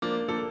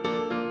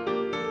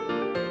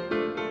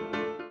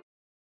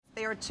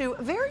are two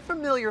very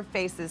familiar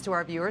faces to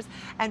our viewers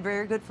and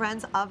very good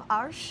friends of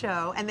our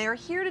show. And they are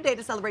here today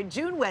to celebrate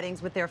June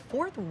weddings with their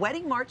 4th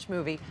Wedding March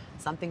movie,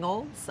 Something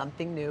Old,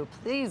 Something New.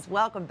 Please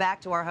welcome back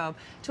to our home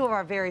two of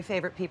our very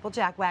favorite people,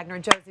 Jack Wagner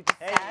and Josie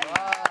Bissett.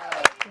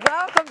 Hey.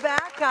 Welcome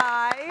back,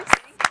 guys.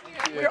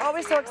 We're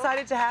always so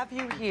excited to have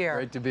you here.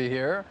 Great to be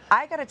here.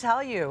 I got to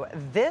tell you,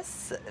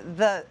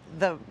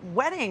 the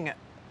wedding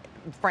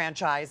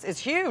franchise is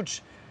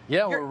huge.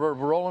 Yeah, we're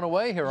rolling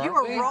away here,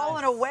 aren't we? You are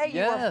rolling away.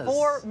 Yes. You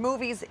are 4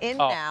 movies in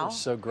now. We're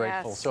so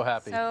grateful, Yes. so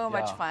happy. So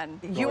much fun.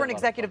 You were an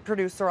executive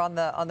producer on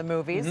the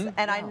movies,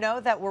 and I know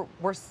that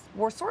we're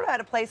sort of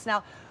at a place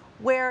now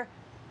where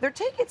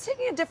it's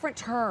taking a different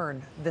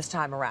turn this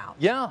time around.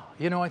 Yeah,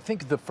 you know, I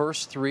think the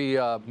first 3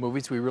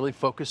 movies we really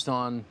focused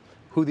on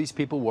who these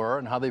people were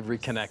and how they've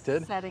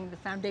reconnected. Setting the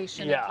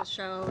foundation Yeah, of the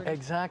show. And,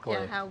 exactly.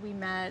 Yeah, how we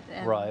met.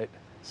 And Right.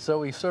 So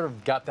we sort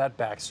of got that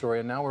backstory,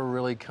 and now we're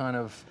really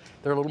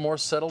they're a little more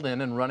settled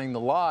in and running the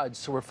lodge,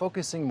 so we're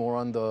focusing more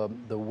on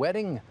the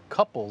wedding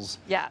couples'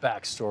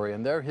 backstory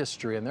and their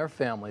history and their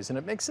families, and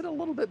it makes it a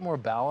little bit more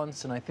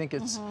balanced, and I think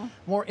it's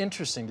more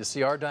interesting to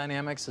see our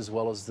dynamics as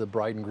well as the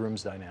bride and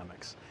groom's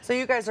dynamics. So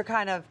you guys are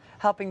kind of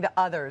helping the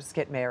others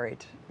get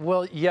married.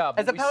 Well, yeah.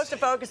 As opposed to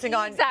focusing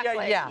on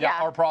Yeah,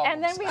 our problems.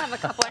 And then we have a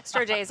couple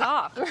extra days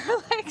off. We're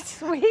like,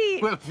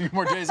 sweet. We have a few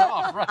more days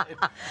off, right?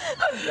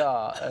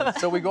 Yeah. And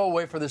so we go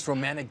away for this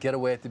romantic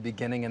getaway at the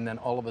beginning, and then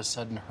all of a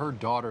sudden her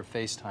daughter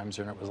FaceTimes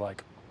her, and it was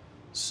like,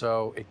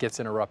 so it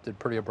gets interrupted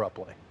pretty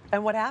abruptly.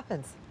 And what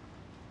happens?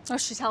 Oh,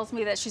 she tells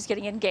me that she's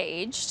getting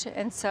engaged,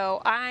 and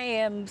so I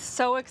am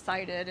so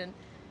excited, and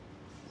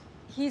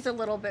he's a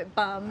little bit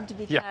bummed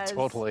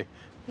because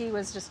he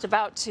was just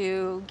about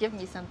to give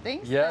me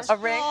something. Yes. A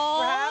ring,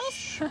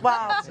 perhaps?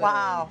 Wow,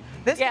 wow.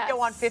 This could go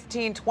on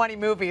 15, 20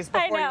 movies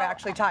before you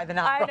actually tie the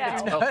knot.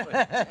 I know.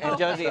 And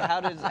Josie,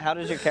 how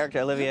does your character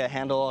Olivia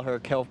handle all her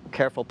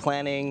careful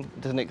planning?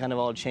 Doesn't it kind of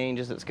all change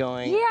as it's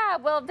going? Yeah,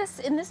 well,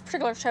 in this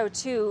particular show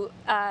too,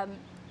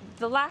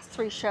 the last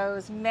 3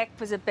 shows, Mick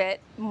was a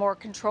bit more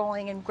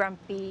controlling and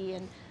grumpy,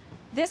 and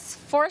this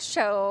 4th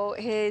show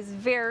is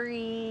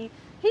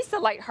he's the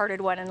lighthearted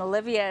one, and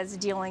Olivia is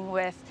dealing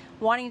with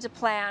wanting to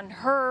plan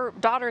her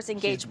daughter's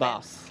engagement. She's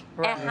boss.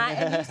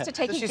 And used to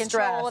taking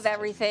control of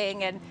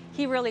everything, and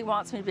he really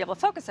wants me to be able to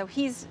focus. So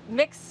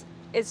Mick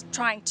is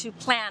trying to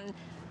plan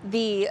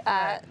the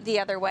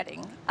other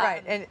wedding.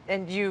 Right,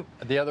 and you...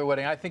 The other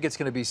wedding, I think it's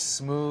going to be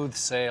smooth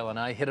sailing.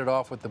 I hit it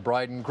off with the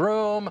bride and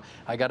groom.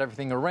 I got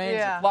everything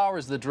arranged, the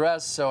flowers, the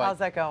dress. So how's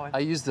that going? I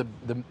use the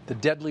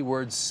deadly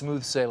word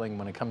smooth sailing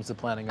when it comes to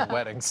planning a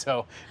wedding.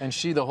 So, and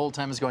she the whole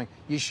time is going,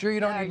 you sure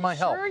you don't need my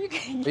help? Are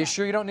you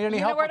sure you don't need any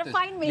help where with to this?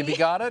 find me. You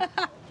got it?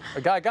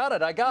 I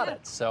got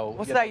it. So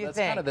so you that's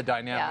think? kind of the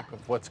dynamic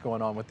of what's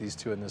going on with these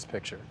two in this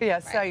picture.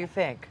 Yes, so you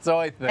think. So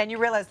I think. And you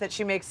realize that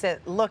she makes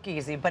it look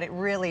easy, but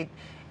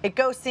it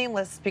goes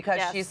seamless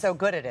because she's so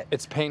good at it.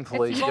 It's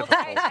painfully difficult.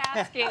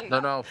 Multitasking.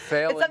 No,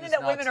 failing. It's something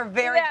that women are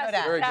very good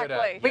at. Very good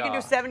at. We can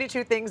do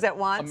 72 things at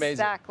once. Amazing.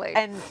 Exactly.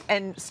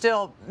 And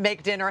still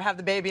make dinner, have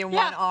the baby in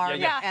one arm,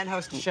 and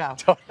host a show.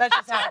 That's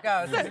just how it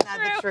goes. Isn't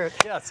that the truth?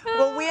 Yes.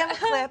 Well, we have a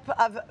clip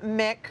of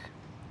Mick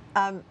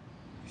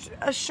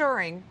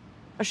assuring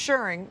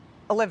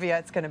Olivia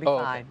it's going to be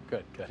fine.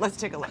 Okay. Good. Let's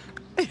take a look.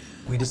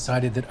 We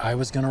decided that I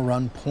was going to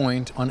run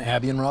point on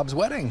Abby and Rob's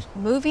wedding.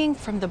 Moving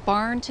from the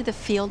barn to the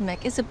field,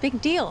 Mick, is a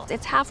big deal.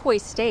 It's halfway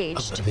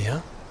staged.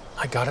 Olivia,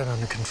 I got it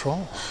under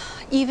control.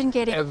 Even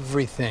getting...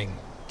 Everything.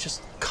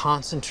 Just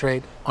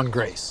concentrate on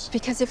Grace.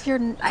 Because if you're...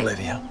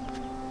 Olivia.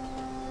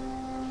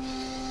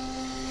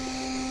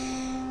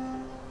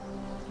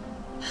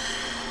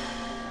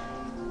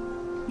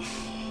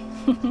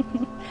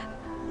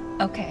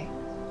 Okay.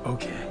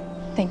 Okay.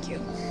 Thank you.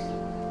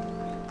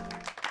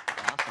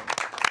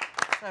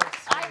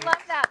 I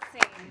love that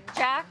scene.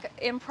 Jack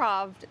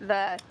improv'd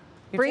the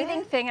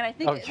breathing thing, and I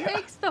think it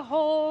makes the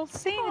whole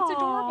scene. It's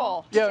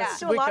adorable. Yeah,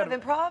 do a lot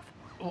of improv?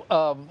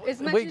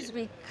 As much as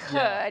we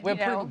could, we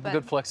have pretty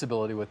good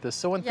flexibility with this.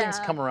 So when things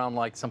come around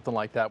like something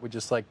like that, we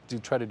just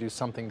try to do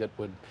something that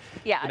would,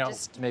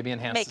 just maybe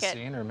enhance the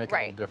scene or make it a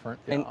little different.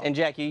 And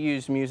Jack, you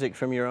used music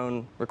from your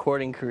own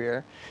recording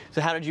career. So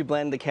how did you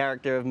blend the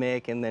character of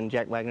Mick and then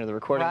Jack Wagner, the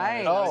recording?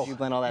 Right. How did you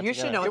blend all that you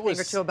together? should know a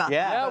thing or two about that.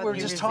 Yeah, we were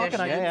just talking.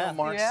 I didn't know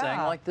Mark sang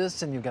like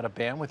this, and you've got a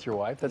band with your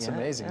wife. That's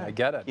amazing. I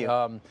get it.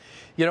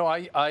 You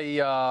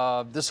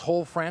know, this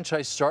whole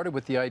franchise started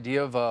with the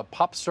idea of a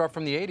pop star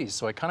from the 80s.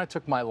 So I kind of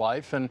took my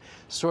life and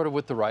sort of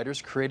with the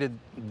writers created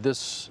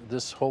this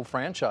whole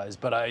franchise.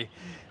 But I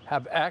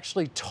have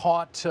actually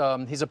taught,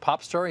 he's a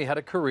pop star, he had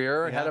a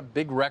career, had a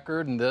big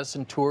record and this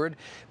and toured,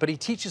 but he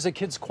teaches a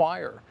kids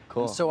choir.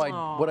 Cool. And so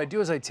what I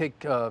do is I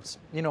take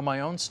you know,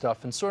 my own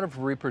stuff and sort of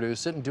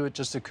reproduce it and do it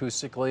just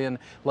acoustically and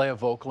lay a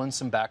vocal and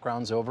some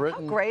backgrounds over it.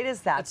 How great is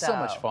that? It's so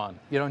much fun.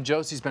 You know, and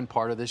Josie's been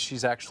part of this.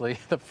 She's actually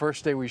the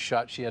first day we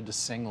shot, she had to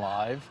sing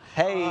live.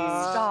 Hey,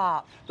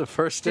 stop! The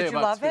first day Did you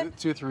about love it?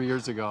 2-3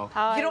 years ago.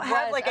 You don't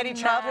have any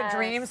childhood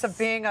dreams of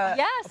being a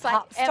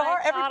pop star? And I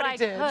Everybody thought I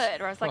did. could.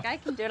 Where I was like, I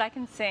can do it. I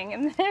can sing. sweating,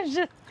 and then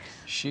just.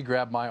 She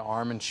grabbed my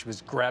arm and she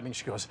was grabbing.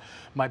 She goes,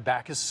 "My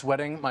back is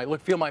sweating.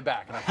 Feel my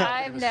back." And I felt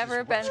I've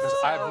never been. She goes,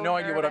 "I have no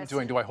idea what I'm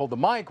doing. Do I hold the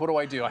mic? What do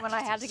I do?" When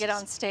I had to get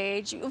on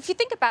stage, if you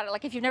think about it,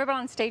 like if you've never been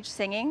on stage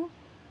singing.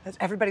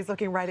 Everybody's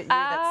looking right at you.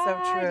 That's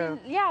so true.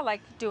 Yeah,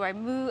 like, do I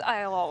move?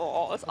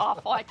 It's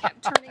awful. I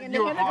kept turning, and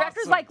the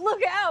director's like,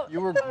 "Look out!"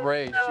 You were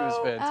great. She was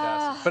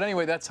fantastic. But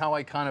anyway, that's how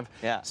I kind of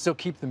still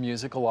keep the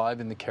music alive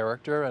in the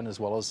character and as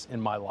well as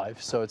in my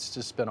life. So it's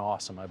just been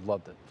awesome. I've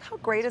loved it. How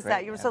great is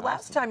that? So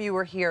last time you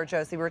were here,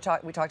 Josie, we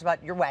talked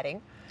about your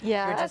wedding.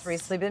 Yes. You've just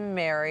recently been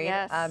married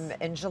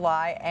in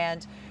July,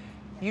 and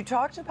you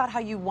talked about how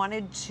you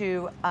wanted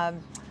to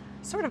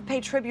sort of pay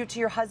tribute to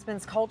your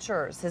husband's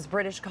cultures, his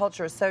British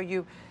cultures. So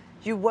you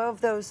wove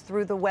those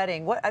through the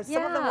wedding.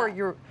 Some of them were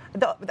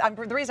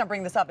the reason I'm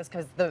bringing this up is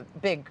because the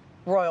big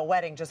royal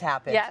wedding just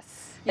happened.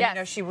 Yes. And,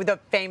 you know, the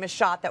famous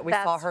shot that we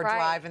saw her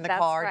drive in the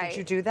car. Did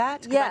you do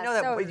that? Yeah. I know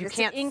that you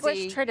can't it's an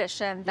English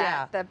tradition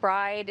that the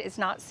bride is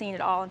not seen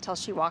at all until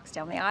she walks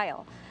down the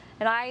aisle.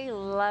 And I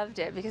loved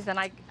it because then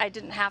I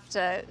didn't have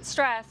to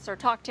stress or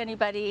talk to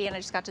anybody, and I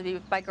just got to be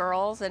with my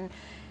girls. And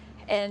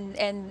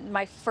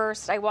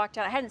I walked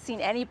out, I hadn't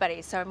seen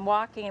anybody, so I'm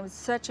walking, it was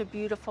such a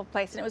beautiful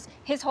place, and it was,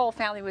 his whole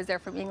family was there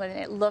from England,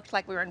 and it looked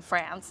like we were in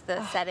France,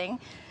 the setting,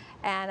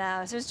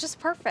 and so it was just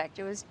perfect.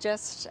 It was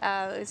just,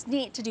 it was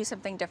neat to do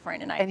something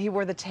different. And he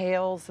wore the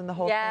tails and the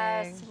whole thing?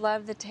 Yes,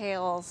 love the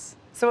tails.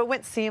 So it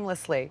went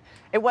seamlessly.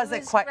 It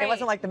wasn't it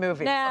wasn't like the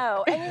movie.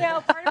 No, and you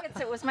know, part of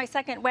it was my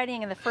second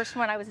wedding, and the first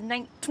one I was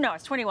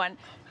 21.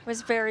 I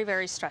was very,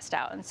 very stressed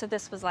out, and so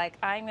this was like,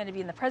 I'm going to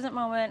be in the present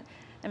moment.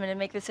 I'm going to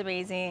make this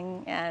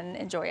amazing and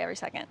enjoy every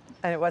second.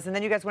 And it was. And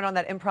then you guys went on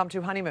that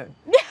impromptu honeymoon.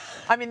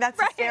 I mean, that's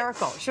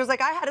hysterical. She was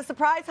like, I had a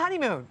surprise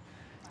honeymoon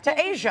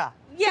to Asia.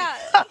 Yeah.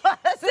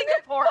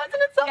 Singapore. Wasn't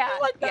it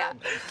something like that?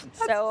 Yeah.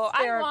 So hysterical.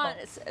 I want,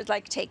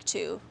 like, take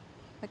two.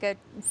 Like a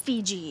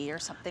Fiji or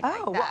something like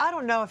that. Oh, well, I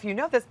don't know if you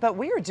know this, but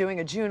we are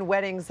doing a June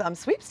Weddings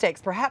sweepstakes.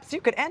 Perhaps you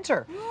could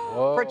enter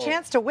for a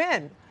chance to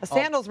win a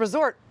Sandals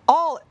Resort,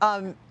 all,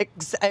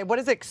 what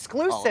is it,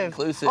 exclusive?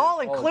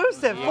 All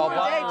inclusive. It's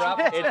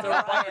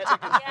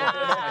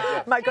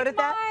Am I good at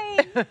that?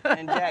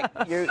 And Jack,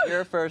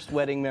 your first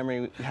wedding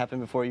memory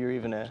happened before you were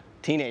even a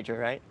teenager,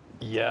 right?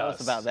 Yes. Tell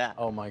us about that.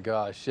 Oh my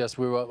gosh, yes.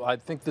 I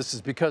think this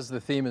is because the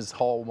theme is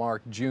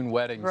Hallmark June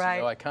Weddings. Right.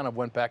 You know, I kind of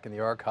went back in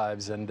the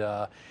archives, and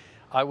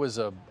I was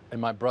in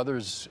my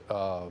brother's,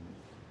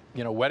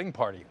 wedding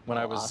party when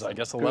I was, I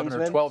guess, 11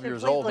 or 12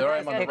 years old. There I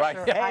am on the right.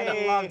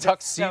 Hey,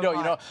 tuxedo,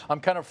 you know, I'm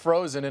kind of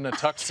frozen in a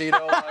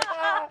tuxedo.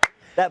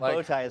 That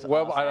bow tie is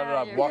awesome. I don't know,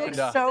 I'm walking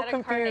down. So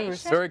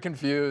confused. Very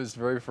confused,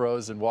 very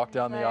frozen, walked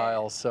down the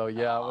aisle. So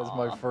yeah, it was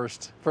my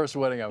first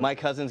wedding. My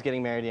cousin's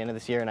getting married at the end of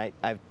this year, and I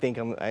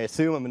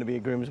assume I'm going to be a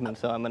groomsman,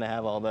 so I'm going to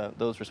have all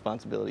those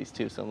responsibilities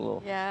too, so I'm a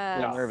little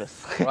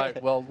nervous. Right,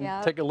 well,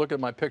 take a look at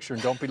my picture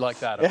and don't be like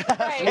that.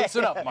 Okay?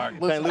 Loosen up, Mark.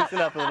 Loosen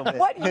up a little bit.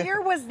 What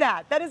year was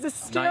that? That is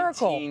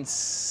hysterical.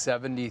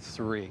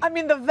 1973. I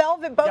mean, the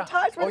velvet bow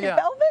ties were the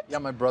velvet? Yeah,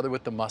 my brother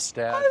with the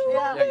mustache. I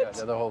love it.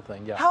 Yeah, the whole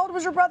thing, yeah. How old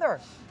was your brother?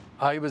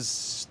 I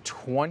was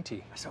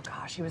 20. So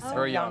gosh, he was so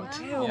very young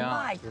too. Yeah,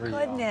 my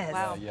goodness.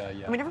 Wow. Yeah.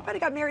 I mean, everybody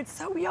got married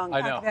so young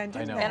back then,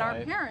 didn't they? And our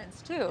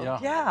parents too.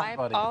 Yeah.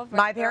 All of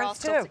my they're all parents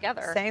still too.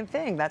 Together. Same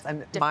thing. That's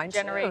mine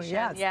generation. too.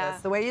 Yes, yeah.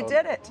 That's the way you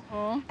did it.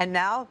 And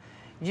now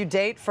you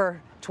date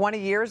for 20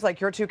 years like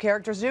your two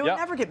characters do and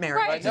never get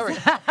married. Right. Never. Or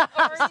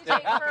you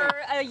date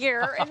for a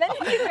year and then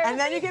you get married. And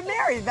then you get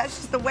married. That's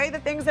just the way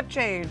that things have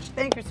changed.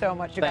 Thank you so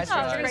much, you guys.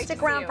 Thanks, You're going to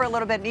stick around for a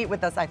little bit and eat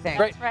with us, I think.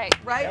 Great. Right.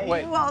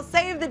 Right? You all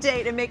save the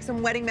date and make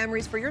some wedding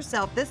memories for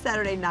yourself this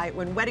Saturday night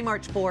when Wedding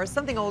March 4,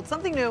 Something Old,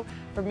 Something New,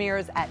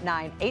 premieres at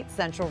 9, 8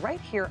 Central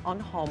right here on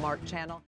Hallmark Channel.